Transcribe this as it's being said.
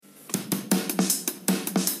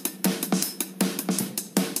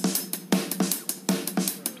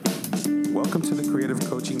Creative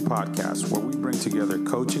Coaching Podcast, where we bring together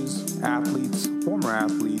coaches, athletes, former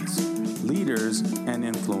athletes, leaders, and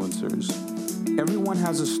influencers. Everyone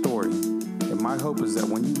has a story, and my hope is that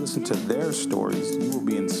when you listen to their stories, you will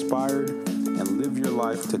be inspired and live your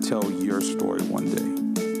life to tell your story one day.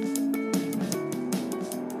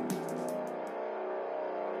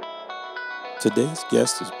 Today's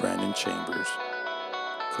guest is Brandon Chambers.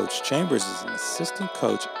 Coach Chambers is an assistant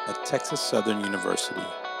coach at Texas Southern University.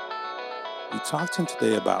 We talked to him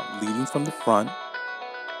today about leading from the front,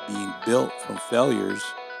 being built from failures,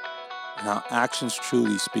 and how actions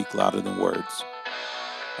truly speak louder than words.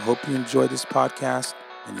 I hope you enjoy this podcast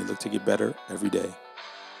and you look to get better every day.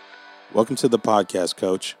 Welcome to the podcast,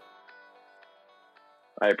 Coach.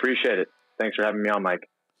 I appreciate it. Thanks for having me on, Mike.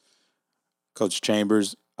 Coach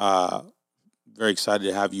Chambers, very excited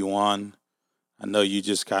to have you on. I know you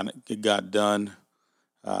just kind of got done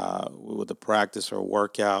with a practice or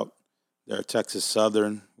workout there at Texas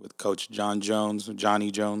Southern with Coach Johnny Jones.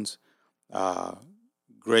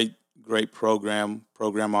 Great program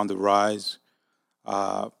on the rise.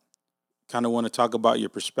 Kind of want to talk about your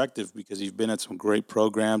perspective because you've been at some great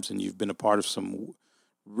programs and you've been a part of some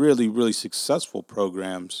really, really successful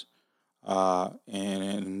programs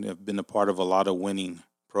and have been a part of a lot of winning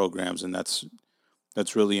programs. And that's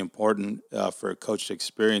really important for a coach to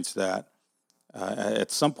experience that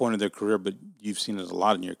at some point in their career, but you've seen it a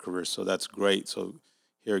lot in your career, so that's great. So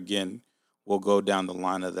here again, we'll go down the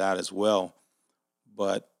line of that as well.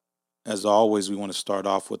 But as always, we want to start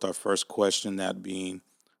off with our first question, that being,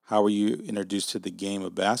 how were you introduced to the game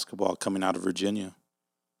of basketball coming out of Virginia?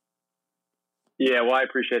 Yeah, well, I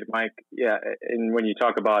appreciate it, Mike. Yeah, and when you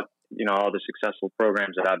talk about, all the successful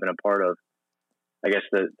programs that I've been a part of, I guess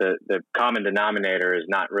the common denominator is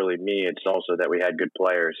not really me. It's also that we had good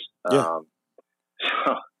players. Yeah.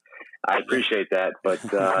 So I appreciate that. But,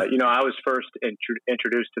 I was first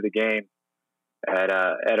introduced to the game at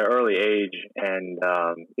an early age. And,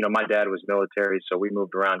 my dad was military, so we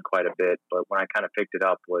moved around quite a bit. But when I kind of picked it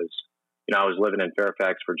up was, I was living in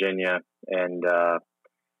Fairfax, Virginia. And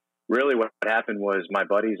really what happened was my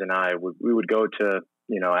buddies and I, we would go to,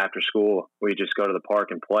 after school, we'd just go to the park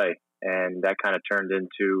and play. And that kind of turned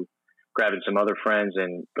into grabbing some other friends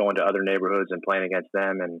and going to other neighborhoods and playing against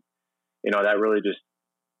them. And, that really just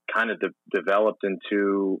kind of developed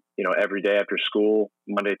into, every day after school,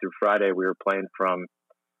 Monday through Friday, we were playing from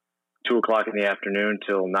 2:00 in the afternoon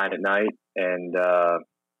till 9 at night. And,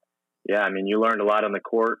 you learned a lot on the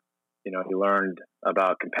court. You learned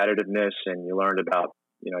about competitiveness and you learned about,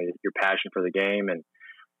 your passion for the game. And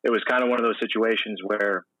it was kind of one of those situations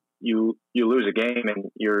where you lose a game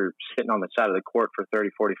and you're sitting on the side of the court for 30,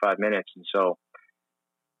 45 minutes. And so,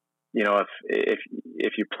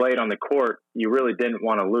 if you played on the court, you really didn't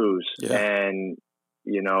want to lose. Yeah. And,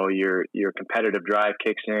 your competitive drive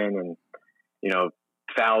kicks in and,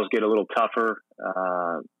 fouls get a little tougher.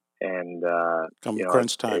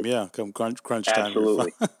 Crunch time. Come crunch time.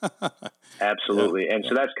 Absolutely. Absolutely. Yeah. And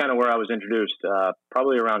so that's kind of where I was introduced,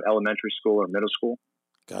 probably around elementary school or middle school.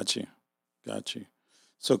 Got you.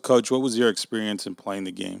 So, Coach, what was your experience in playing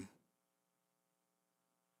the game?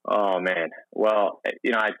 Oh, man. Well,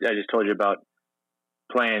 I just told you about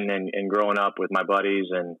playing and growing up with my buddies.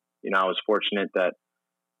 And, I was fortunate that,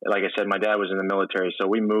 like I said, my dad was in the military. So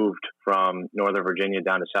we moved from Northern Virginia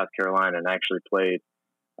down to South Carolina and actually played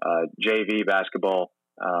JV basketball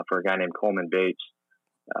for a guy named Coleman Bates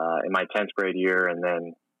in my 10th grade year. And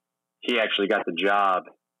then he actually got the job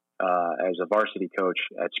as a varsity coach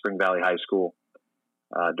at Spring Valley High School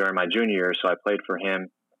during my junior year. So I played for him.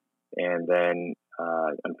 And then,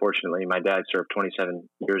 unfortunately, my dad served 27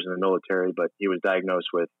 years in the military, but he was diagnosed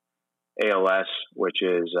with ALS, which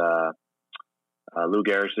is Lou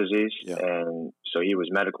Gehrig's disease. Yeah. And so he was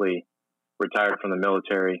medically retired from the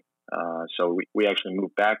military. So we actually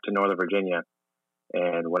moved back to Northern Virginia.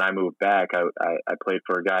 And when I moved back, I played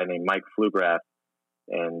for a guy named Mike Pflugraf.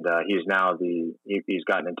 And he's now he's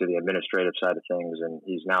gotten into the administrative side of things, and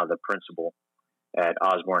he's now the principal at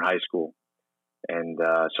Osborne High School. And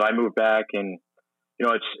so I moved back, and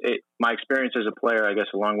my experience as a player, I guess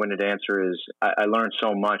a long-winded answer is I learned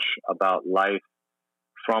so much about life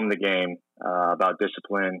from the game, about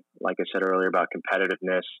discipline, like I said earlier, about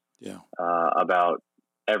competitiveness, about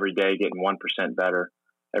every day getting 1% better,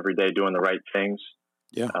 every day doing the right things.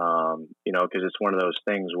 Yeah. Because it's one of those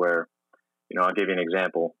things where, I'll give you an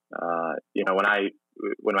example.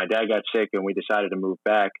 When my dad got sick and we decided to move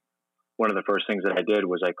back, one of the first things that I did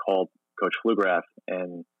was I called Coach Pflugraf.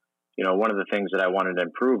 And, one of the things that I wanted to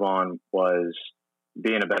improve on was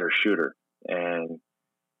being a better shooter. And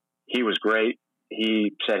he was great.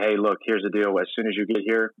 he said, "Hey, look, here's the deal. As soon as you get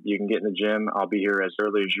here, you can get in the gym. I'll be here as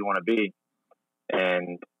early as you want to be."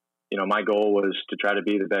 And, my goal was to try to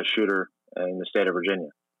be the best shooter in the state of Virginia.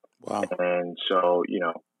 Wow. And so,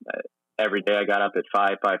 every day I got up at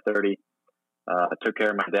 5:30, took care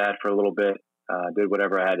of my dad for a little bit, did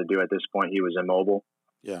whatever I had to do. At this point, he was immobile.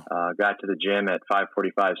 Yeah. Got to the gym at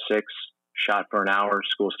 5:45, 6, shot for an hour.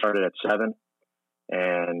 School started at 7,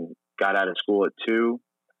 and got out of school at 2.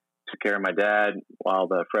 Took care of my dad while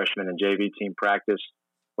the freshman and JV team practiced.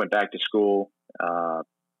 Went back to school,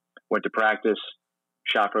 went to practice,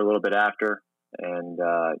 shot for a little bit after. And,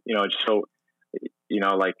 so,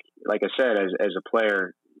 like I said, as a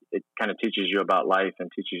player, it kind of teaches you about life and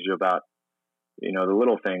teaches you about, the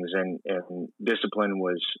little things. And discipline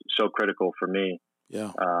was so critical for me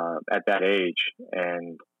at that age.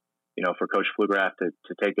 And, for Coach Pflugraf to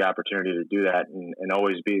take the opportunity to do that and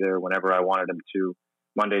always be there whenever I wanted him to,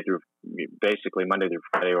 Monday through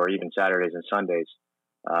Friday, or even Saturdays and Sundays.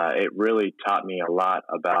 It really taught me a lot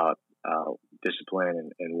about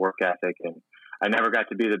discipline and work ethic. And I never got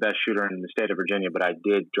to be the best shooter in the state of Virginia, but I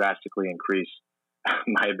did drastically increase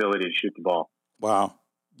my ability to shoot the ball. Wow.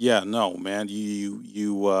 Yeah, no, man, you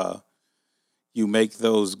make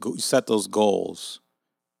you set those goals,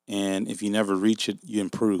 and if you never reach it, you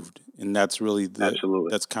improved. And that's really Absolutely.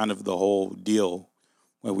 That's kind of the whole deal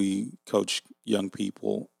when we coach young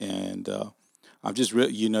people. And I'm just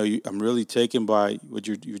I'm really taken by what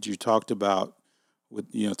you talked about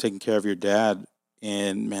with, taking care of your dad.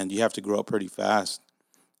 And man, you have to grow up pretty fast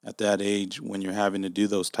at that age when you're having to do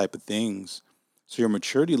those type of things. So your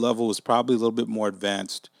maturity level is probably a little bit more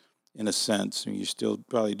advanced in a sense. I mean, you still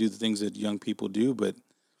probably do the things that young people do, but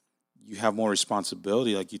you have more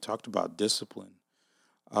responsibility, like you talked about, discipline.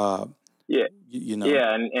 Yeah.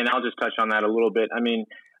 Yeah, and I'll just touch on that a little bit. I mean,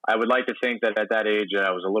 I would like to think that at that age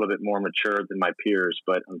I was a little bit more mature than my peers,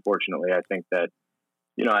 but unfortunately I think that,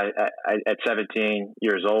 at 17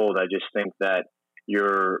 years old, I just think that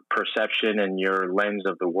your perception and your lens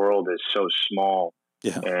of the world is so small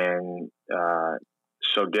and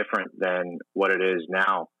so different than what it is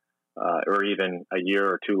now, or even a year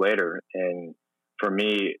or two later. And for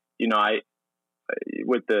me,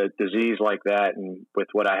 with the disease like that and with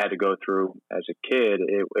what I had to go through as a kid,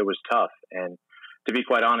 it was tough. And to be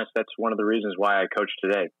quite honest, that's one of the reasons why I coach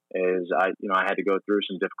today is I had to go through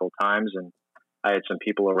some difficult times, and I had some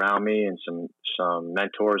people around me and some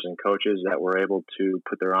mentors and coaches that were able to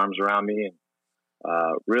put their arms around me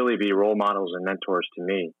and really be role models and mentors to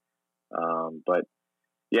me. But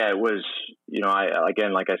yeah, it was,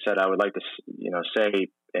 again, like I said, I would like to, say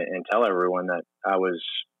and tell everyone that I was,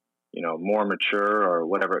 more mature or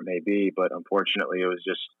whatever it may be. But unfortunately, it was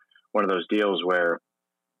just one of those deals where,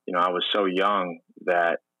 I was so young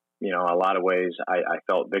that, a lot of ways I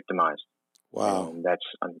felt victimized. Wow. And that's,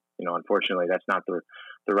 unfortunately, that's not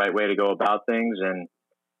the right way to go about things. And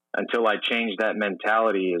until I changed that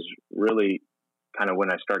mentality is really kind of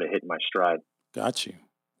when I started hitting my stride. Got you.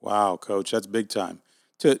 Wow, Coach, that's big time.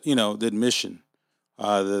 The admission,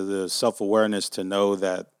 the self-awareness to know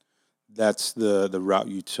that that's the route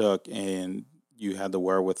you took, and you had the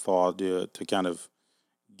wherewithal to kind of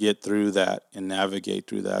get through that and navigate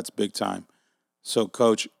through that. It's big time. So,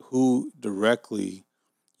 Coach, who directly,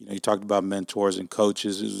 you talked about mentors and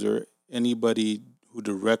coaches. Is there anybody who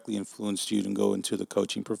directly influenced you to go into the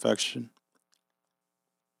coaching profession?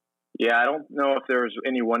 Yeah, I don't know if there was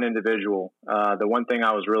any one individual. The one thing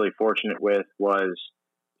I was really fortunate with was,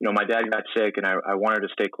 my dad got sick and I wanted to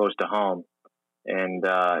stay close to home. And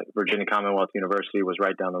Virginia Commonwealth University was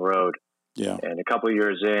right down the road. Yeah. And a couple of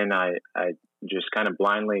years in, I just kind of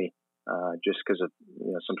blindly, just because of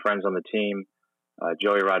some friends on the team,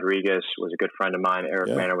 Joey Rodriguez was a good friend of mine.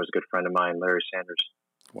 Eric Manor was a good friend of mine. Larry Sanders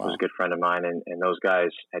was a good friend of mine. And those guys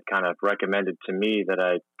had kind of recommended to me that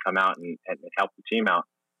I come out and help the team out.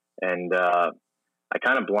 And I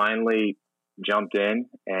kind of blindly jumped in,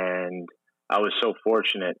 and I was so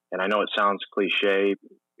fortunate. And I know it sounds cliche,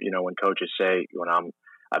 when coaches say,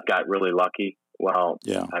 I've got really lucky. Well,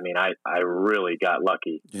 I mean, I really got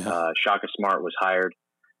lucky. Shaka Smart was hired,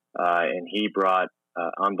 and he brought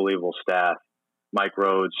unbelievable staff. Mike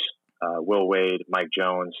Rhodes, Will Wade, Mike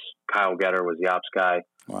Jones, Kyle Getter was the ops guy.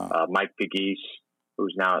 Wow. Mike Pegues,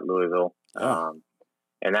 who's now at Louisville.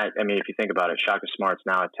 And that, I mean, if you think about it, Shaka Smart's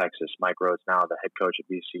now at Texas. Mike Rhodes now the head coach at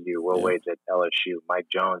VCU. Will Wade's at LSU. Mike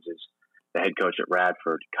Jones is the head coach at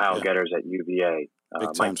Radford. Kyle Getter's at UVA.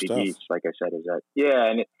 Mike Pegues, like I said, is at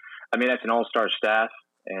that's an all-star staff,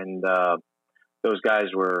 and those guys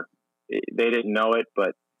they didn't know it,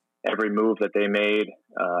 but every move that they made,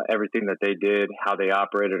 everything that they did, how they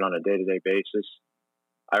operated on a day-to-day basis,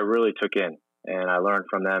 I really took in. and I learn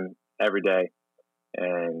from them every day.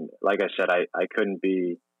 And like I said, I couldn't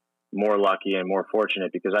be more lucky and more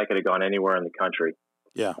fortunate because I could have gone anywhere in the country.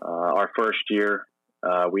 Yeah. Our first year,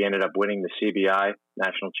 we ended up winning the CBI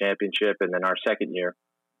national championship, and then our second year,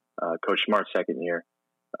 Coach Smart's second year,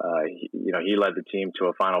 he led the team to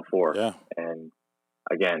a Final Four. Yeah. And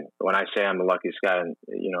again, when I say I'm the luckiest guy, in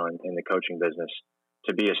the coaching business,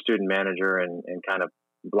 to be a student manager and kind of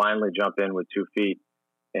blindly jump in with 2 feet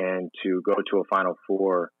and to go to a Final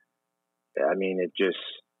Four, I mean, it just,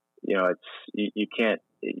 you can't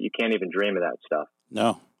even dream of that stuff.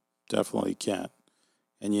 No, definitely can't.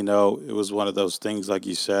 And it was one of those things, like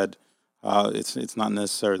you said. It's not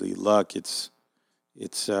necessarily luck. It's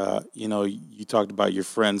you talked about your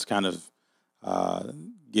friends kind of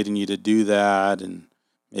getting you to do that, and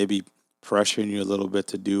maybe pressuring you a little bit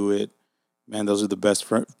to do it. Man, those are the best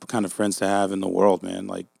kind of friends to have in the world, man.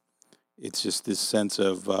 Like, it's just this sense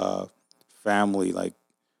of family. Like,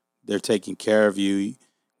 they're taking care of you,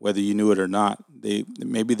 whether you knew it or not.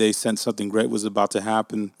 Maybe they sensed something great was about to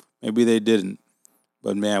happen. Maybe they didn't.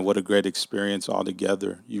 But man, what a great experience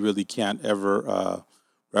altogether. You really can't ever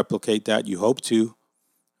replicate that. You hope to,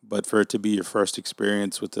 but for it to be your first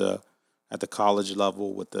experience at the college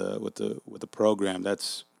level with the program,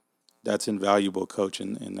 that's invaluable, Coach,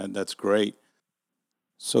 and that's great.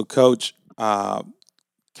 So, Coach, kind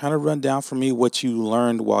of run down for me what you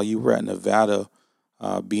learned while you were at Nevada,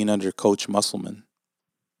 being under Coach Musselman.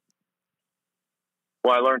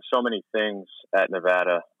 Well, I learned so many things at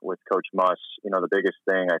Nevada with Coach Muss. The biggest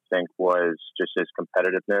thing I think was just his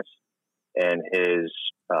competitiveness and his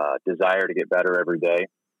desire to get better every day.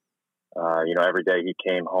 Every day he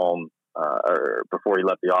came home, or before he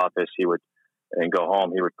left the office, he would go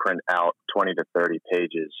home. He would print out 20 to 30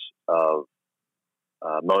 pages of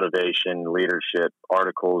motivation, leadership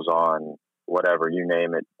articles on whatever, you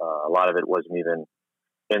name it. A lot of it wasn't even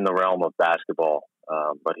in the realm of basketball,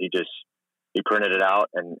 but he printed it out,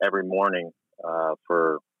 and every morning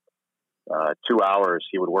for 2 hours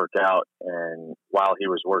he would work out, and while he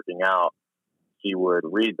was working out, he would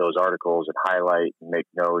read those articles and highlight and make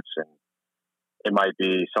notes. And it might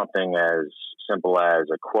be something as simple as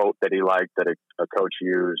a quote that he liked that a coach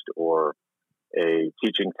used, or a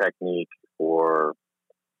teaching technique, or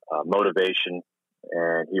motivation,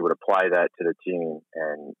 and he would apply that to the team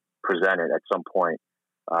and present it at some point.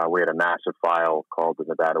 We had a massive file called the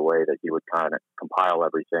Nevada Way that he would kind of compile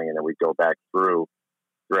everything, and then we'd go back throughout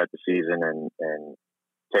the season and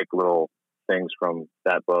take little things from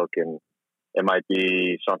that book. And it might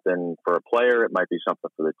be something for a player, it might be something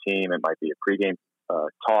for the team, it might be a pregame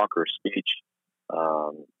talk or speech.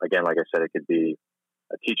 Again, like I said, it could be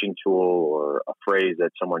a teaching tool or a phrase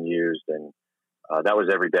that someone used, and that was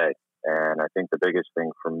every day. And I think the biggest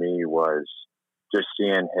thing for me was just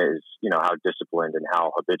seeing his, how disciplined and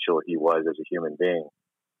how habitual he was as a human being.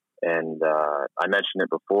 And I mentioned it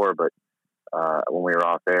before, but when we were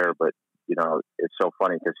off air, but it's so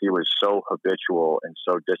funny because he was so habitual and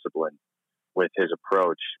so disciplined with his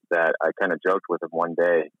approach that I kind of joked with him one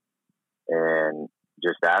day and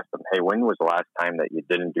just asked him, "Hey, when was the last time that you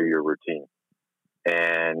didn't do your routine?"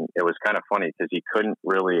 And it was kind of funny because he couldn't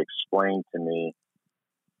really explain to me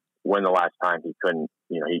when the last time he couldn't,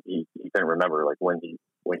 he couldn't remember, like when he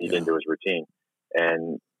didn't do his routine.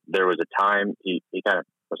 And there was a time he kind of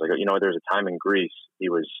was like, there's a time in Greece he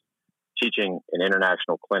was teaching an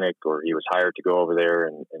international clinic, or he was hired to go over there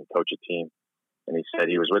and coach a team. And he said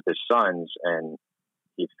he was with his sons, and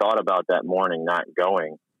he thought about that morning not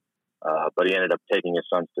going, but he ended up taking his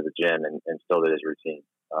sons to the gym and still did his routine.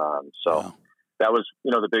 So that was,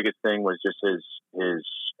 the biggest thing was just his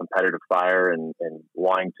competitive fire and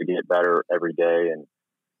wanting to get better every day, and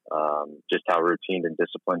just how routine and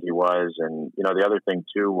disciplined he was. And, the other thing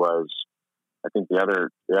too was, I think the other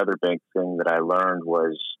big thing that I learned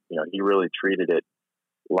was, he really treated it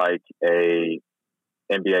like a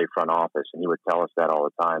NBA front office, and he would tell us that all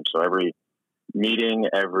the time. So every meeting,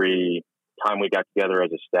 every time we got together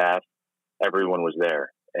as a staff, everyone was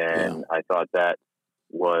there. And I thought that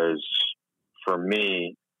was, for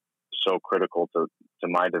me, so critical to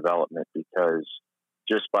my development, because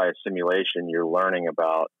just by a simulation, you're learning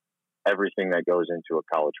about everything that goes into a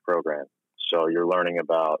college program. So you're learning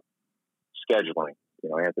about scheduling.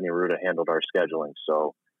 Anthony Ruda handled our scheduling.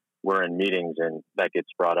 So we're in meetings and that gets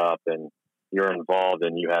brought up, and you're involved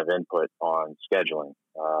and you have input on scheduling.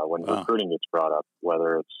 When recruiting gets brought up,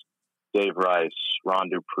 whether it's Dave Rice, Ron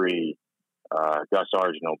Dupree, Gus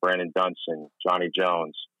Argenal, Brandon Dunson, Johnny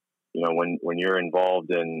Jones, when you're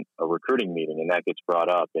involved in a recruiting meeting and that gets brought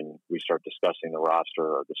up and we start discussing the roster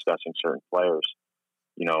or discussing certain players,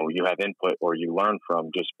 you have input or you learn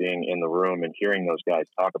from just being in the room and hearing those guys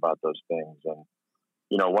talk about those things. And,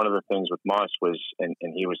 one of the things with Muss was, and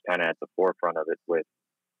he was kind of at the forefront of it with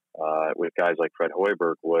guys like Fred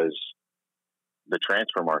Hoiberg, was the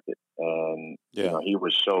transfer market. And, Yeah. he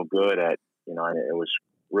was so good at, and it was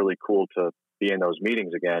really cool to be in those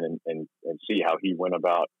meetings again and see how he went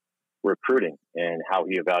about recruiting and how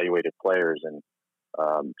he evaluated players, and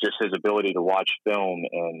just his ability to watch film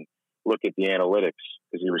and look at the analytics,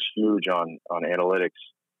 because he was huge on analytics,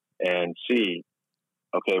 and see,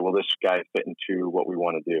 okay, will this guy fit into what we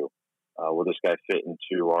want to do? Will this guy fit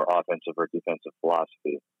into our offensive or defensive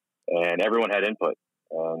philosophy? And everyone had input,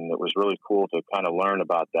 and it was really cool to kind of learn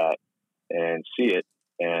about that and see it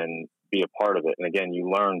and be a part of it. And again,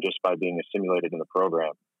 you learn just by being assimilated in the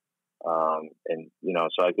program.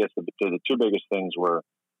 So I guess the two biggest things were,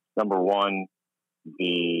 number one,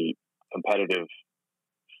 the competitive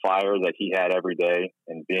fire that he had every day,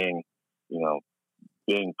 and being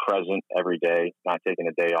present every day, not taking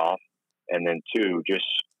a day off. And then two, just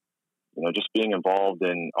being involved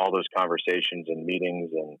in all those conversations and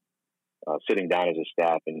meetings, and sitting down as a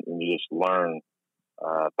staff, and you just learn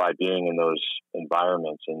by being in those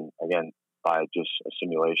environments, and again, by just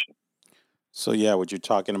assimilation. So yeah, what you're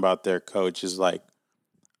talking about there, Coach, is like,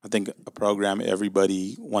 I think a program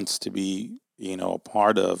everybody wants to be, a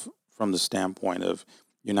part of, from the standpoint of,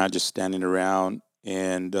 you're not just standing around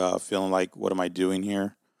and feeling like, what am I doing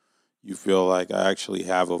here? You feel like, I actually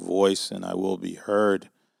have a voice and I will be heard.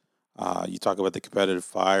 You talk about the competitive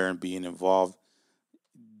fire and being involved.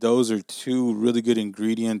 Those are two really good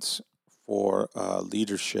ingredients for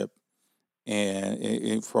leadership,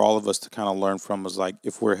 and for all of us to kind of learn from, is like,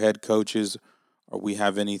 if we're head coaches or we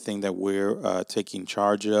have anything that we're taking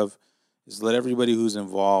charge of, is let everybody who's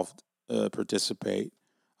involved participate.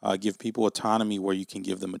 Give people autonomy where you can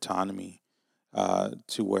give them autonomy,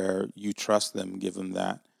 to where you trust them, give them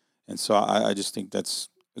that. And so I just think that's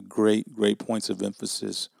a great points of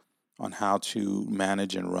emphasis on how to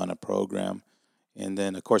manage and run a program. And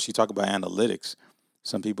then, of course, you talk about analytics.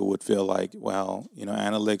 Some people would feel like, well,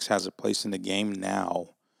 analytics has a place in the game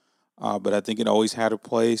now, but I think it always had a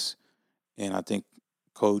place. And I think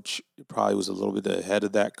Coach probably was a little bit ahead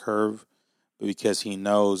of that curve, but because he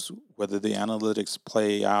knows whether the analytics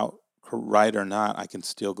play out right or not, I can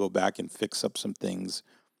still go back and fix up some things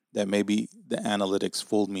that maybe the analytics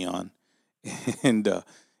fooled me on, and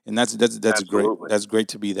that's great. Absolutely. That's great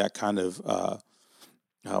to be that kind of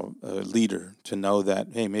leader, to know that,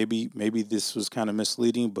 hey, maybe this was kind of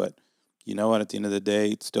misleading, but you know what? At the end of the day,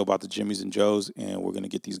 it's still about the Jimmys and Joes, and we're going to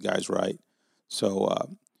get these guys right. So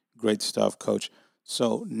great stuff, Coach.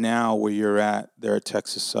 So now where you're at there at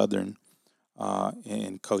Texas Southern,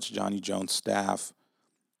 and Coach Johnny Jones' staff,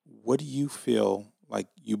 what do you feel like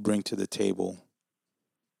you bring to the table?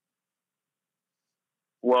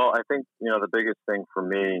 Well, I think, the biggest thing for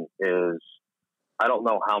me is, I don't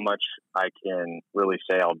know how much I can really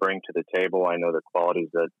say I'll bring to the table. I know the qualities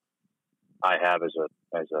that I have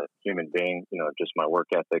as a human being, just my work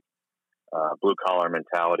ethic, blue collar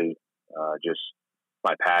mentality, just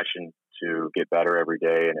my passion to get better every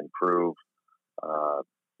day and improve,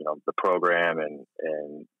 the program and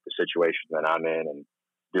the situation that I'm in, and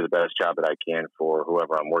do the best job that I can for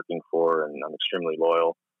whoever I'm working for. And I'm extremely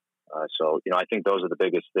loyal. So I think those are the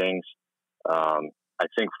biggest things. I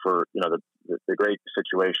think for, the great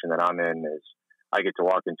situation that I'm in is, I get to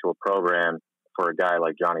walk into a program for a guy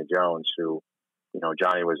like Johnny Jones, who,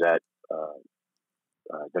 Johnny was at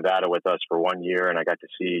Nevada with us for 1 year, and I got to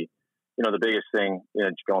see, the biggest thing,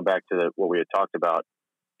 going back to what we had talked about,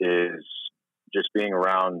 is just being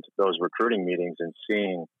around those recruiting meetings and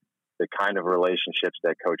seeing the kind of relationships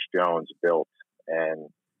that Coach Jones built. And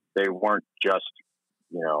they weren't just,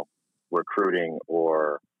 recruiting,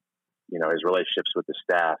 or, his relationships with the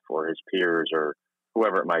staff or his peers or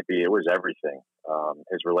whoever it might be. It was everything.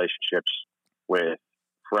 His relationships with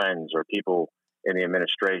friends or people in the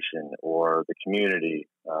administration or the community,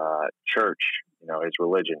 church, his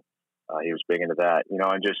religion. He was big into that,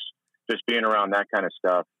 and just being around that kind of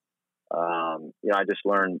stuff. I just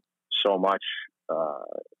learned so much,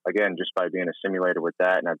 again, just by being assimilated with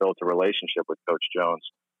that. And I built a relationship with Coach Jones.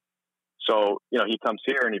 So, he comes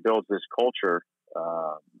here and he builds this culture.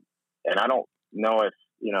 And I don't know if,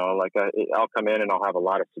 I'll come in and I'll have a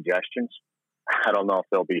lot of suggestions. I don't know if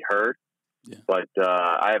they'll be heard, Yeah. but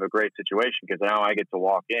I have a great situation, because now I get to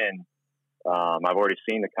walk in. I've already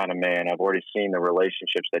seen the kind of man, I've already seen the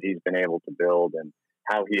relationships that he's been able to build, and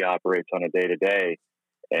how he operates on a day to day.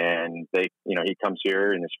 And he comes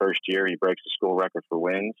here in his first year, he breaks the school record for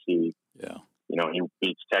wins. He Yeah. he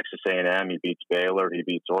beats Texas A&M, he beats Baylor, he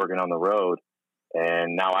beats Oregon on the road.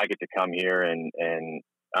 And now I get to come here, and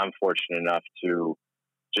I'm fortunate enough to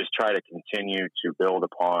just try to continue to build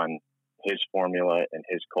upon his formula and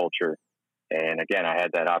his culture. And again, I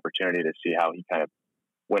had that opportunity to see how he kind of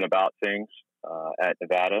went about things at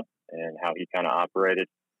Nevada and how he kind of operated.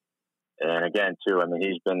 And again, too, I mean,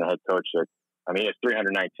 he's been the head coach he has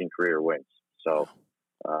 319 career wins. So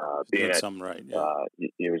being at, something right, yeah.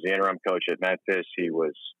 He was the interim coach at Memphis. He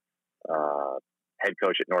was head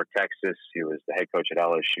coach at North Texas. He was the head coach at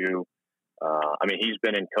LSU. He's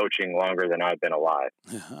been in coaching longer than I've been alive.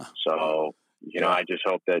 So, I just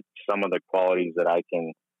hope that some of the qualities that I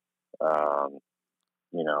can,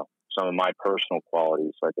 some of my personal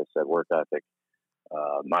qualities, like I said, work ethic,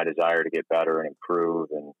 my desire to get better and improve,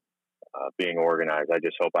 and being organized. I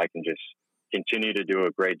just hope I can just continue to do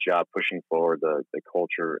a great job pushing forward the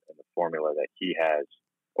culture and the formula that he has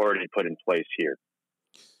already put in place here.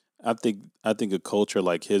 I think a culture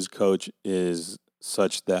like his coach is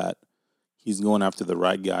such that he's going after the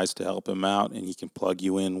right guys to help him out, and he can plug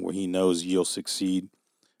you in where he knows you'll succeed.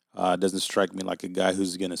 It doesn't strike me like a guy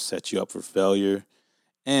who's going to set you up for failure.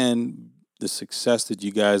 And the success that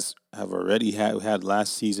you guys have already had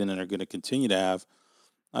last season and are going to continue to have,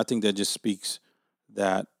 I think that just speaks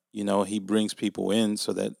that, he brings people in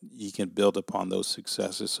so that he can build upon those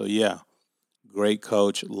successes. So, yeah, great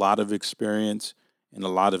coach, a lot of experience, and a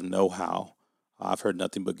lot of know-how. I've heard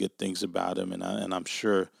nothing but good things about him, and I'm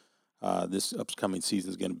sure this upcoming season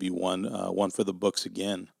is going to be one for the books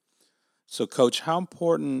again. So, Coach, how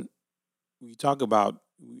important, we talk about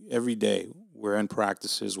every day, we're in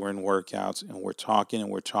practices, we're in workouts, and we're talking,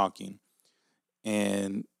 and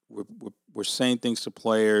we're saying things to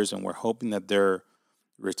players, and we're hoping that they're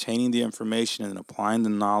retaining the information and applying the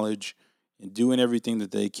knowledge and doing everything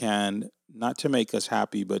that they can, not to make us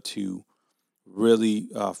happy, but to really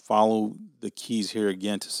follow the keys here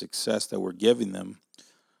again to success that we're giving them.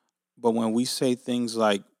 But when we say things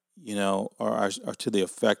like, are to the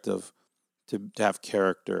effect of to have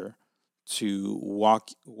character, to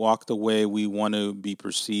walk the way we want to be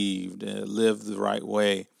perceived, live the right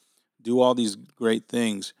way, do all these great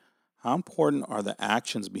things, how important are the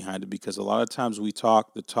actions behind it? Because a lot of times we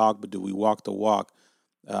talk the talk, but do we walk the walk?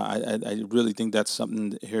 I really think that's something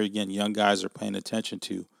that, here again, young guys are paying attention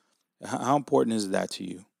to. How important is that to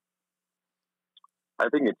you? I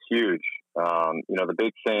think it's huge. The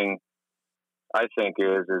big thing I think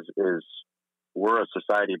is we're a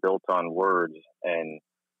society built on words and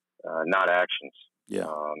not actions. Yeah.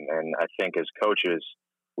 And I think as coaches,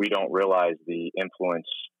 we don't realize the influence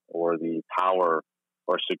or the power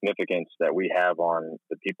or significance that we have on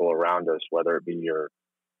the people around us, whether it be your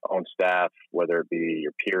own staff, whether it be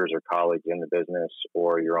your peers or colleagues in the business,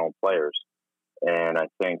 or your own players. And I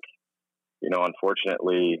think,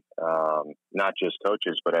 unfortunately, not just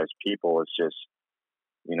coaches, but as people, it's just,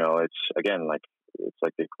 it's again, it's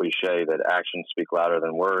like the cliche that actions speak louder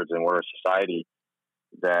than words. And we're a society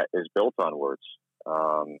that is built on words.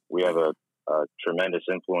 We have a tremendous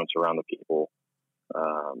influence around the people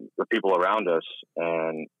around us.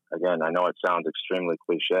 And again, I know it sounds extremely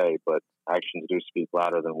cliche, but actions do speak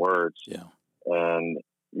louder than words. Yeah. And,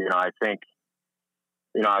 I think,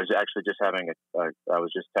 I was actually just I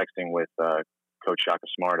was just texting with Coach Shaka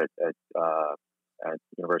Smart at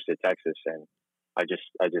University of Texas. And I just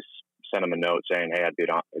sent him a note saying, hey, I'd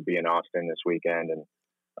be in Austin this weekend. And,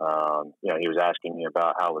 he was asking me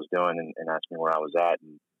about how I was doing and asking me where I was at.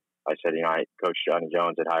 And I said, Coach Johnny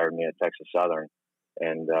Jones had hired me at Texas Southern.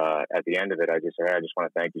 And at the end of it, I just said, hey, I just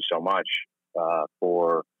want to thank you so much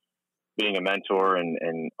for being a mentor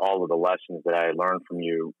and all of the lessons that I learned from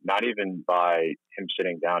you, not even by him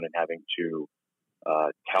sitting down and having to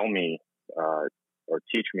tell me or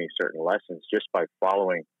teach me certain lessons, just by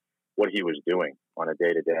following what he was doing on a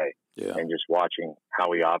day-to-day and just watching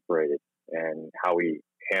how he operated and how he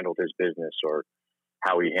handled his business or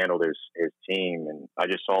how he handled his team. And I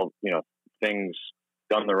just saw, things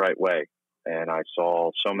done the right way. And I saw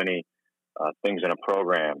so many things in a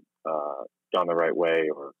program done the right way,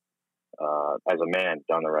 or as a man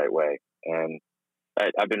done the right way. And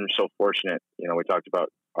I've been so fortunate. We talked about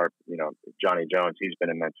Johnny Jones. He's been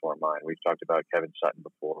a mentor of mine. We've talked about Kevin Sutton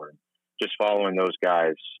before. And just following those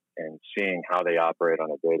guys and seeing how they operate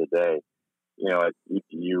on a day-to-day,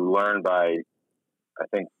 you learn by, I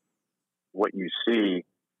think, what you see,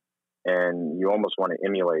 and you almost want to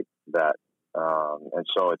emulate that. And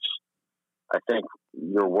so I think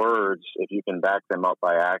your words, if you can back them up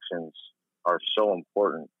by actions, are so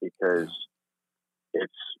important, because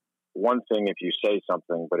it's one thing if you say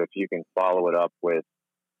something, but if you can follow it up with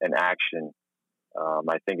an action,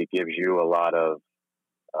 I think it gives you a lot of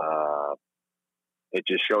it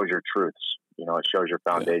just shows your truths. It shows your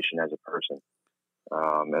Yeah. foundation as a person.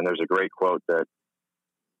 And there's a great quote that,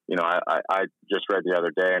 I just read the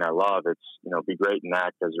other day and I love. It's, be great in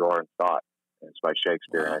act as you are in thought. And it's by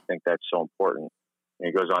Shakespeare. And Wow. I think that's so important. And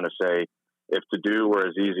he goes on to say, if to do were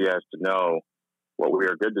as easy as to know what we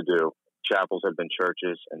are good to do, chapels have been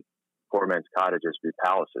churches and poor men's cottages be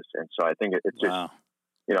palaces. And so I think it's just, Wow.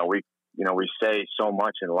 we say so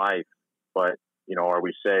much in life, but, or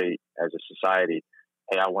we say as a society,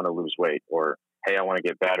 hey, I want to lose weight, or, hey, I want to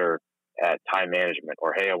get better at time management,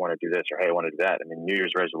 or, hey, I want to do this, or, hey, I want to do that. I mean, New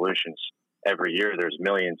Year's resolutions every year, there's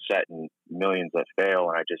millions set and millions that fail.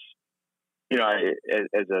 And I just,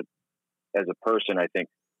 as a person, I think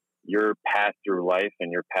your path through life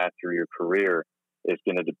and your path through your career is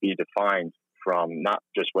going to be defined from not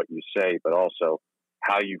just what you say, but also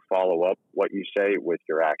how you follow up what you say with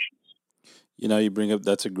your actions. You bring up,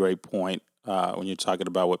 that's a great point. When you're talking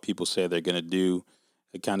about what people say they're going to do,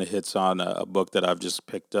 it kind of hits on a book that I've just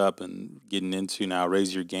picked up and getting into now,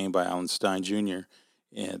 Raise Your Game by Alan Stein Jr.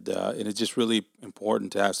 And it's just really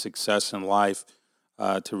important to have success in life,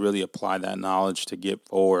 to really apply that knowledge to get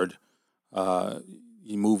forward,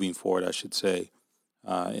 moving forward, I should say,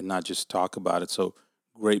 and not just talk about it. So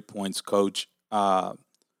great points, Coach.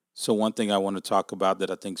 So one thing I want to talk about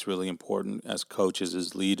that I think is really important as coaches,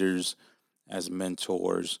 as leaders, as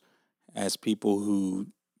mentors, as people who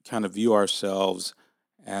kind of view ourselves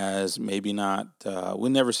as maybe not, we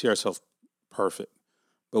never see ourselves perfect,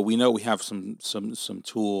 but we know we have some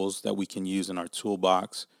tools that we can use in our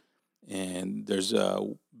toolbox, and there's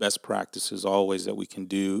best practices always that we can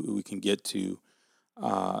get to,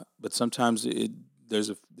 but sometimes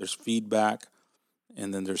there's feedback,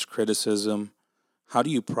 and then there's criticism. How do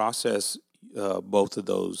you process both of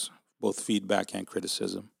those, both feedback and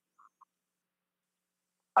criticism?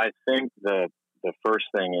 I think the first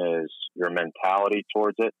thing is your mentality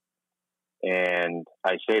towards it. And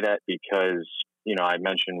I say that because, I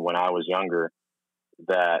mentioned when I was younger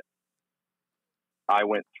that I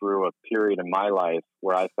went through a period in my life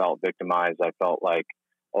where I felt victimized. I felt like,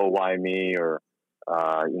 oh, why me? Or,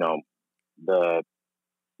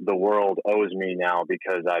 the world owes me now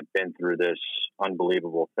because I've been through this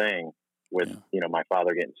unbelievable thing with, Yeah. my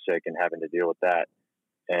father getting sick and having to deal with that.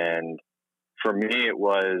 And for me, it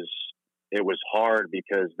was hard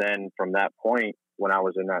because then from that point, when I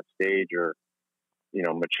was in that stage or,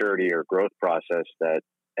 maturity or growth process, that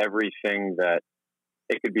everything that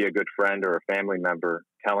it could be a good friend or a family member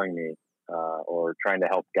telling me, or trying to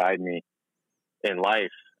help guide me in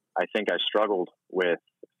life, I think I struggled with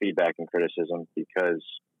feedback and criticism because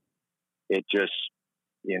it just,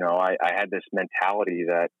 I had this mentality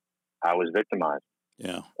that I was victimized.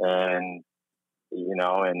 Yeah. And,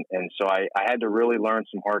 and so I had to really learn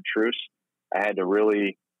some hard truths. I had to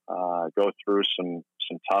really go through some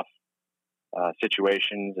tough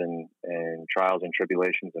situations and trials and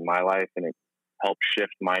tribulations in my life. And it helped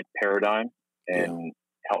shift my paradigm and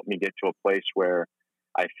helped me get to a place where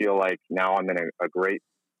I feel like now I'm in a great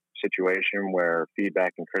situation where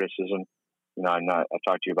feedback and criticism, I've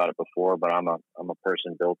talked to you about it before, but I'm a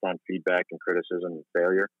person built on feedback and criticism and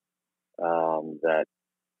failure. That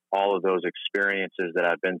all of those experiences that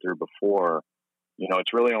I've been through before,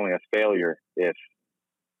 it's really only a failure if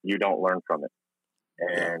you don't learn from it.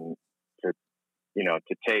 And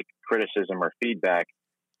to take criticism or feedback,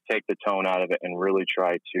 take the tone out of it and really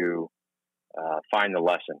try to find the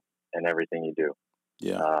lesson in everything you do.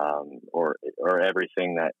 Yeah. Or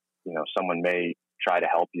everything that, someone may try to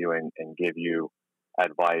help you and give you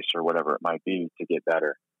advice or whatever it might be to get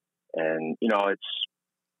better. And, it's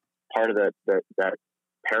part of that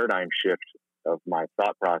paradigm shift of my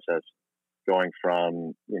thought process, going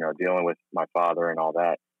from, dealing with my father and all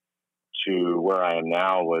that to where I am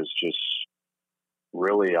now, was just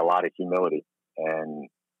really a lot of humility and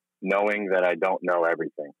knowing that I don't know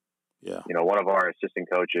everything. Yeah. One of our assistant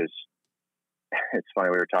coaches, it's funny,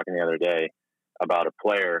 we were talking the other day about a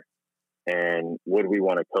player and would we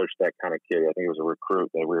want to coach that kind of kid? I think it was a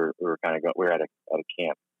recruit that we were at a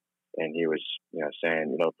camp, and he was,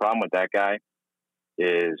 saying, the problem with that guy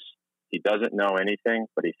is he doesn't know anything,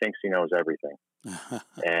 but he thinks he knows everything.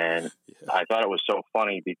 And I thought it was so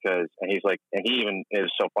funny because, and he's like, and he even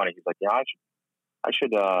is so funny. He's like, I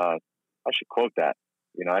should quote that,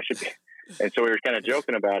 I should be. And so we were kind of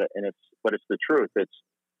joking about it, but it's the truth. It's,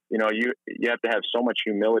 you have to have so much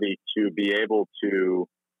humility to be able to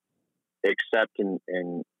accept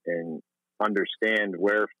and understand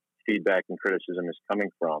where feedback and criticism is coming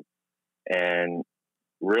from, and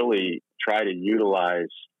really try to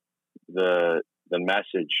utilize the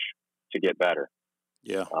message to get better.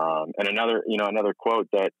 Yeah. And another quote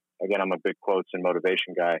that again, I'm a big quotes and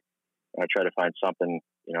motivation guy. And I try to find something,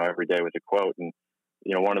 every day with a quote. And,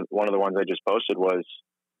 one of the ones I just posted was,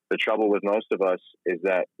 the trouble with most of us is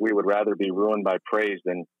that we would rather be ruined by praise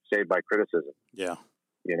than saved by criticism. Yeah.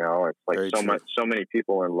 It's like Very true. so many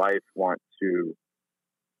people in life want to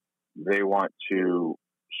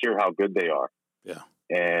hear how good they are. Yeah.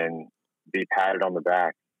 And be patted on the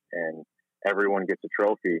back, and everyone gets a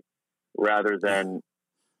trophy rather than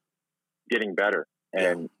getting better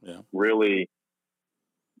and really,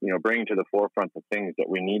 bringing to the forefront the things that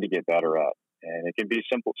we need to get better at. And it can be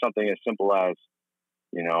something as simple as,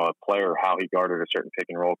 a player, how he guarded a certain pick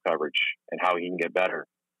and roll coverage and how he can get better,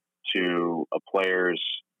 to a player's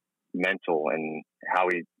mental and how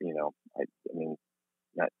he,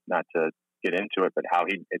 not to get into it, but how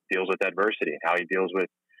he deals with adversity and how he deals with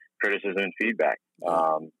criticism and feedback.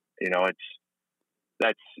 Yeah.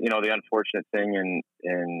 That's the unfortunate thing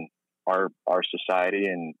in our society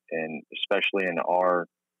and especially in our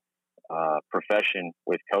profession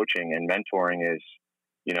with coaching and mentoring is,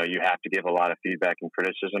 you have to give a lot of feedback and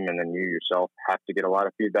criticism, and then you yourself have to get a lot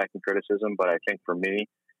of feedback and criticism. But I think for me,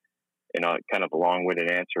 kind of a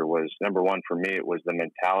long-winded answer was, number one, for me, it was the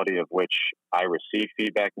mentality of which I received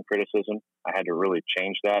feedback and criticism. I had to really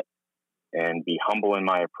change that and be humble in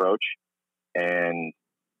my approach. And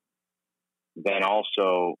then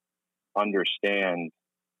also understand,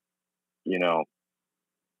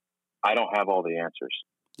 I don't have all the answers.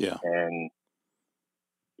 Yeah. And,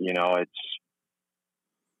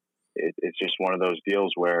 it's just one of those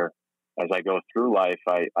deals where as I go through life,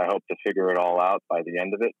 I hope to figure it all out by the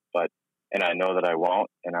end of it, and I know that I won't,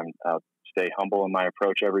 and I'll stay humble in my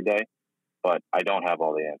approach every day, but I don't have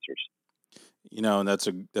all the answers. And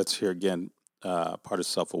that's here again, part of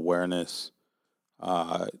self-awareness.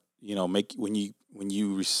 When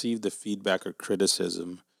you receive the feedback or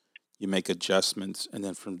criticism, you make adjustments, and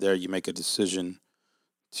then from there you make a decision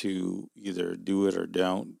to either do it or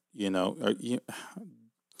don't.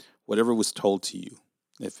 Whatever was told to you,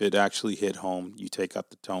 if it actually hit home, you take out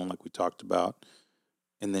the tone like we talked about,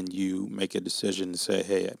 and then you make a decision to say,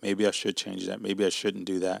 hey, maybe I should change that. Maybe I shouldn't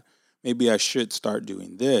do that. Maybe I should start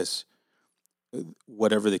doing this.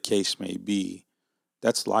 Whatever the case may be,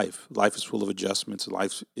 that's life. Life is full of adjustments.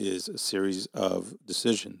 Life is a series of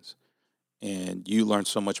decisions. And you learn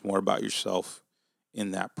so much more about yourself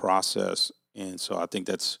in that process. And so I think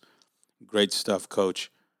that's great stuff, Coach.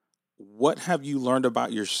 What have you learned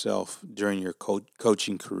about yourself during your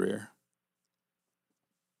coaching career?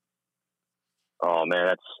 Oh man,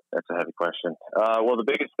 that's a heavy question. Well, the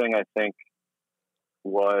biggest thing I think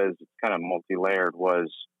was kind of multi-layered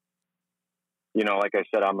was, like I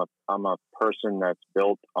said, I'm a person that's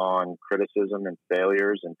built on criticism and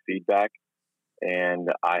failures and feedback, and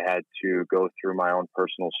I had to go through my own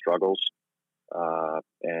personal struggles,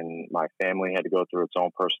 and my family had to go through its own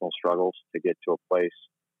personal struggles to get to a place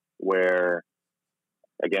where,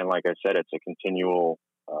 again, like I said, it's a continual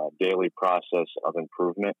daily process of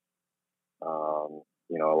improvement.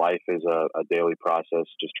 Life is a daily process,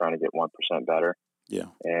 just trying to get 1% better. Yeah.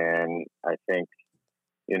 And I think,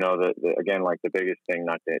 again, like the biggest thing,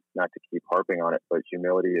 not to keep harping on it, but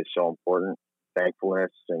humility is so important.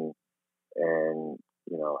 Thankfulness and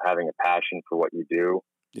having a passion for what you do,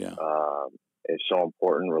 is so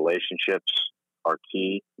important. Relationships are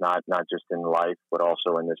key, not just in life, but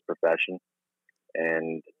also in this profession.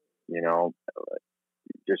 And,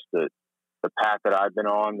 just the path that I've been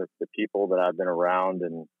on, the people that I've been around,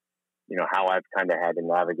 and, how I've kind of had to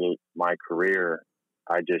navigate my career.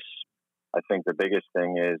 I think the biggest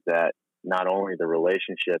thing is that not only the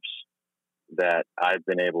relationships that I've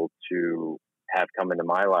been able to have come into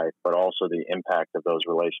my life, but also the impact of those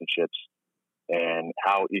relationships and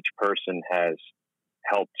how each person has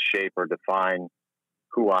helped shape or define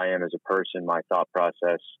who I am as a person, my thought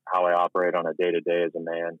process, how I operate on a day-to-day as a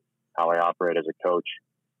man, how I operate as a coach,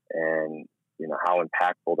 and, how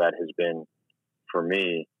impactful that has been for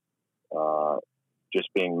me, just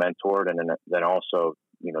being mentored, and then also,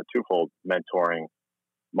 twofold, mentoring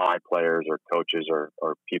my players or coaches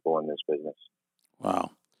or people in this business.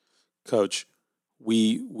 Wow. Coach,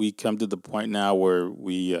 we come to the point now where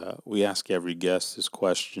we ask every guest this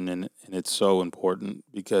question, and it's so important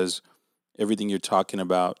because everything you're talking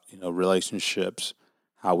about, relationships,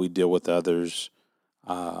 how we deal with others,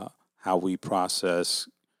 how we process,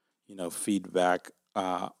 feedback,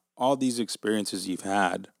 all these experiences you've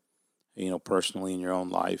had, personally in your own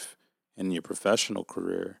life and in your professional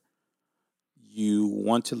career, you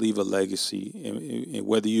want to leave a legacy, and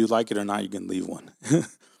whether you like it or not, you can leave one.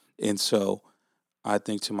 And so I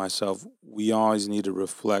think to myself, we always need to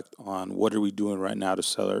reflect on what are we doing right now to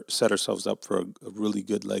set ourselves up for a really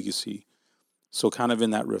good legacy. So, kind of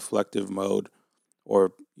in that reflective mode,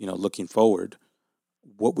 or looking forward,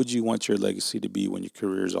 what would you want your legacy to be when your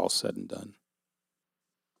career is all said and done?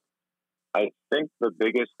 I think the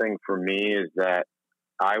biggest thing for me is that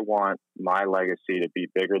I want my legacy to be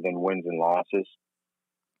bigger than wins and losses.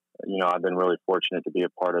 I've been really fortunate to be a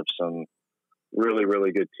part of some really,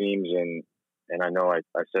 really good teams, and I know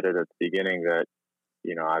I said it at the beginning that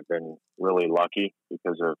I've been really lucky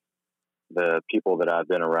because of the people that I've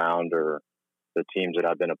been around or the teams that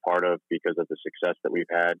I've been a part of because of the success that we've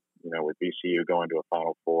had. With VCU going to a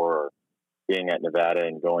Final Four or being at Nevada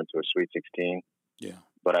and going to a Sweet 16. Yeah.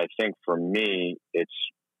 But I think for me, it's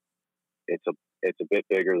a bit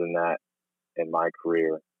bigger than that in my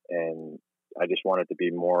career, and I just want it to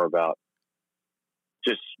be more about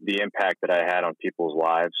just the impact that I had on people's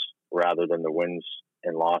lives rather than the wins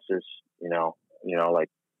and losses. Like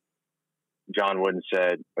John Wooden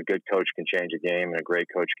said, a good coach can change a game and a great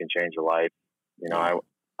coach can change a life. Yeah.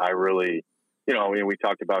 I really, we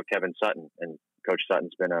talked about Kevin Sutton, and Coach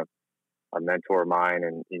Sutton's been a mentor of mine,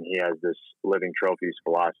 and he has this living trophies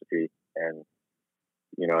philosophy. And,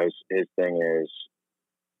 his thing is,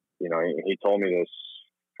 he told me this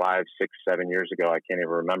 5, 6, 7 years ago. I can't even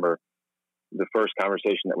remember. The first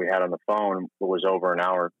conversation that we had on the phone was over an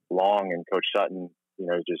hour long, and Coach Sutton,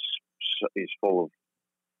 he's full of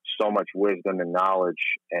so much wisdom and knowledge,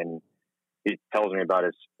 and he tells me about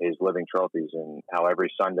his living trophies and how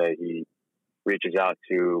every Sunday he reaches out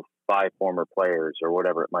to 5 former players or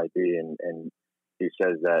whatever it might be, and he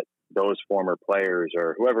says that those former players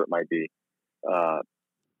or whoever it might be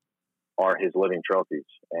are his living trophies.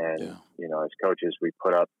 And as coaches, we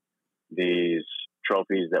put up these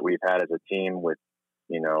trophies that we've had as a team with,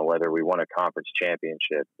 whether we won a conference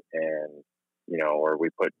championship and, or we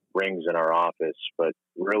put rings in our office, but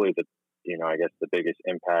really I guess the biggest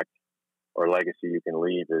impact or legacy you can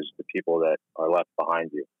leave is the people that are left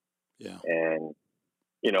behind you. Yeah. And,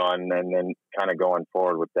 and then kind of going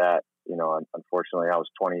forward with that, unfortunately I was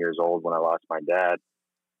 20 years old when I lost my dad.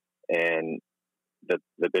 And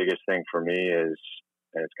the biggest thing for me is,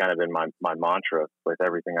 and it's kind of been my mantra with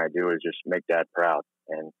everything I do, is just make Dad proud.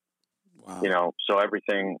 And, wow. So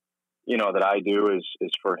everything, that I do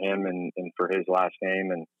is for him and for his last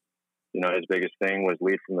name. And, his biggest thing was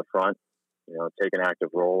lead from the front, take an active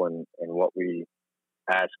role in what we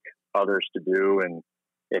ask others to do. And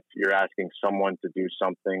if you're asking someone to do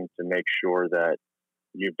something, to make sure that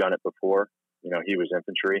you've done it before. He was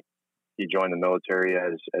infantry. He joined the military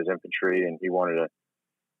as infantry, and he wanted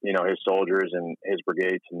his soldiers and his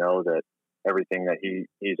brigade to know that everything that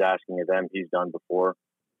he's asking of them, he's done before.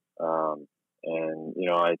 And,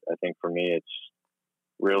 I think for me, it's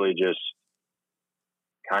really just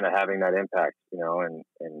kind of having that impact,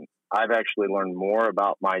 and I've actually learned more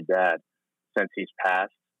about my dad since he's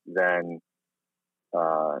passed than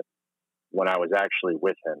when I was actually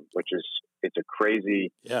with him, it's a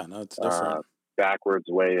crazy, Yeah, no, it's different. backwards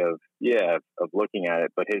way of looking at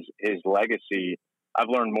it. But his legacy, I've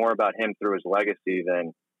learned more about him through his legacy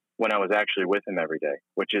than when I was actually with him every day,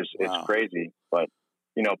 which is, Wow. it's crazy. But,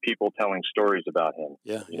 people telling stories about him,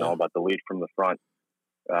 about the lead from the front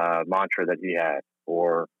mantra that he had,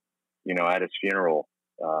 or, at his funeral,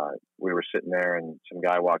 we were sitting there and some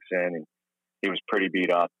guy walks in and he was pretty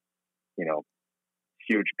beat up,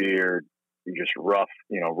 huge beard, just rough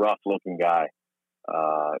looking guy,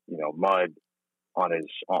 mud on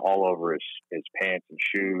all over his pants and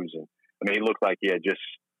shoes. And I mean, he looked like he had just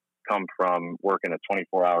come from working a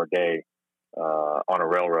 24-hour day on a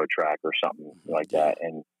railroad track or something like that.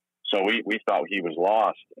 And so we thought he was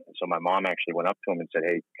lost. And so my mom actually went up to him and said,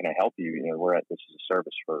 "Hey, can I help you? This is a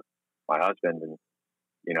service for my husband." And,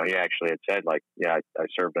 he actually had said, like, "Yeah, I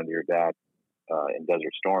served under your dad in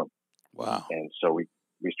Desert Storm." Wow. And so we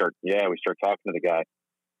start talking to the guy,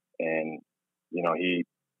 and,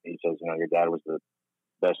 he says, "Your dad was the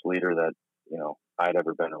best leader that, I'd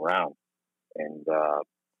ever been around."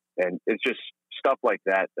 And it's just stuff like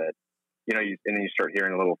that, and then you start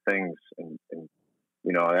hearing little things and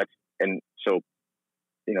and so,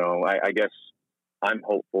 I guess I'm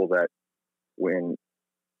hopeful that when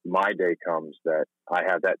my day comes that I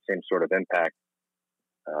have that same sort of impact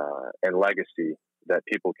and legacy that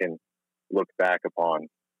people can look back upon,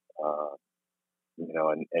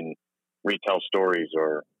 and retell stories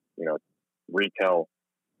or, retell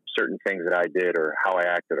certain things that I did or how I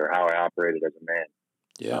acted or how I operated as a man.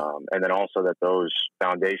 Yeah. And then also that those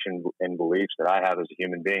foundation and beliefs that I have as a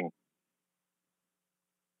human being,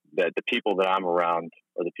 that the people that I'm around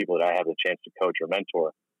or the people that I have the chance to coach or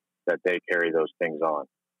mentor, that they carry those things on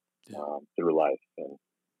through life. And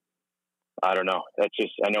I don't know. That's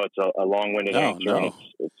just, I know it's a long-winded answer, and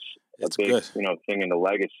it's a big, good. Thing in the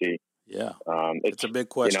legacy. Yeah. It's a big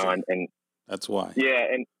question. And that's why. Yeah.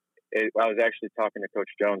 And I was actually talking to Coach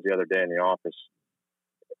Jones the other day in the office.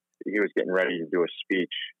 He was getting ready to do a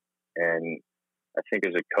speech, and I think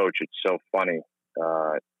as a coach, it's so funny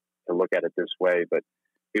to look at it this way, but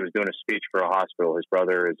he was doing a speech for a hospital. His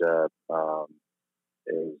brother is a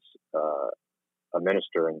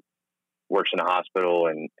minister and works in a hospital,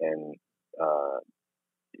 and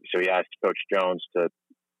so he asked Coach Jones to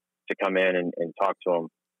come in and talk to him.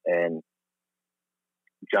 And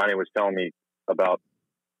Johnny was telling me about,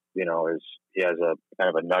 he has a kind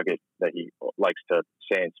of a nugget that he likes to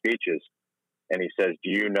say in speeches. And he says, do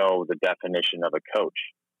you know the definition of a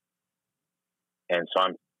coach? And so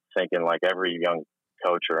I'm thinking, like every young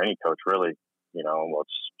coach or any coach really,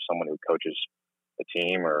 it's someone who coaches a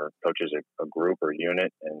team or coaches a group or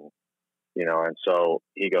unit. And, and so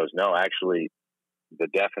he goes, no, actually the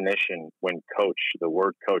definition when the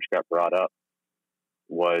word coach got brought up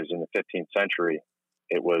was in the 15th century.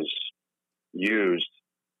 It was used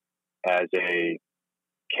as a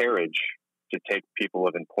carriage to take people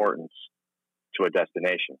of importance to a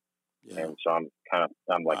destination. Yeah. And so I'm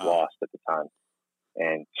like lost at the time.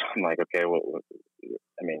 And so I'm like, okay, well,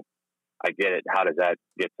 I get it. How does that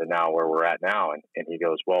get to now where we're at now? And he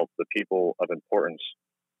goes, well, the people of importance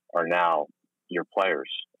are now your players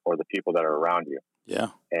or the people that are around you. Yeah.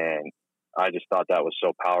 And I just thought that was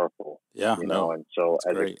so powerful. Yeah. And so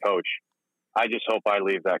as a coach, I just hope I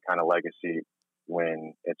leave that kind of legacy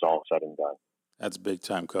when it's all said and done. That's big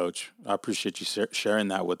time, Coach. I appreciate you sharing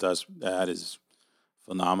that with us. That is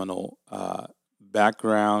phenomenal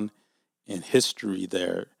background and history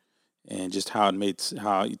there, and just how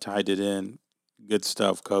you tied it in. Good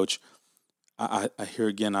stuff, Coach. I hear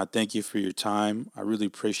again. I thank you for your time. I really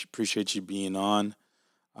appreciate you being on.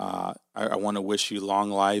 I want to wish you long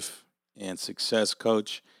life and success,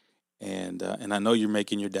 Coach. And I know you're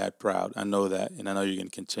making your dad proud. I know that, and I know you're going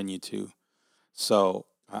to continue to. So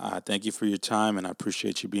I thank you for your time, and I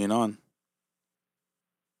appreciate you being on.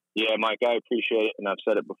 Yeah, Mike, I appreciate it, and I've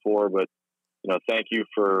said it before, but thank you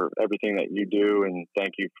for everything that you do, and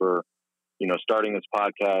thank you for starting this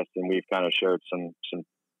podcast. And we've kind of shared some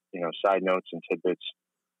side notes and tidbits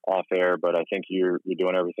off air, but I think you're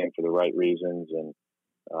doing everything for the right reasons, and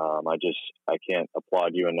I can't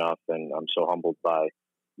applaud you enough, and I'm so humbled by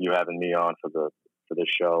you having me on for this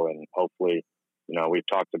show. And hopefully, we've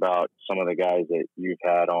talked about some of the guys that you've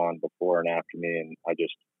had on before and after me, and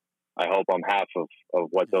I hope I'm half of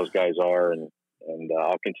what those guys are, and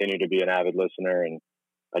I'll continue to be an avid listener, and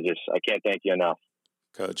I can't thank you enough.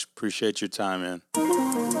 Coach, appreciate your time, man.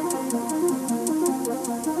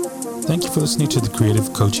 Thank you for listening to the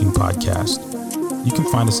Creative Coaching Podcast. You can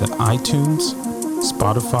find us at iTunes,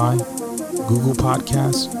 Spotify, Google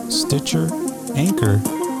Podcasts, Stitcher, Anchor,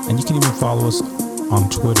 and you can even follow us on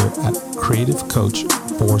Twitter at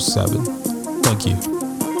CreativeCoach47. Thank you.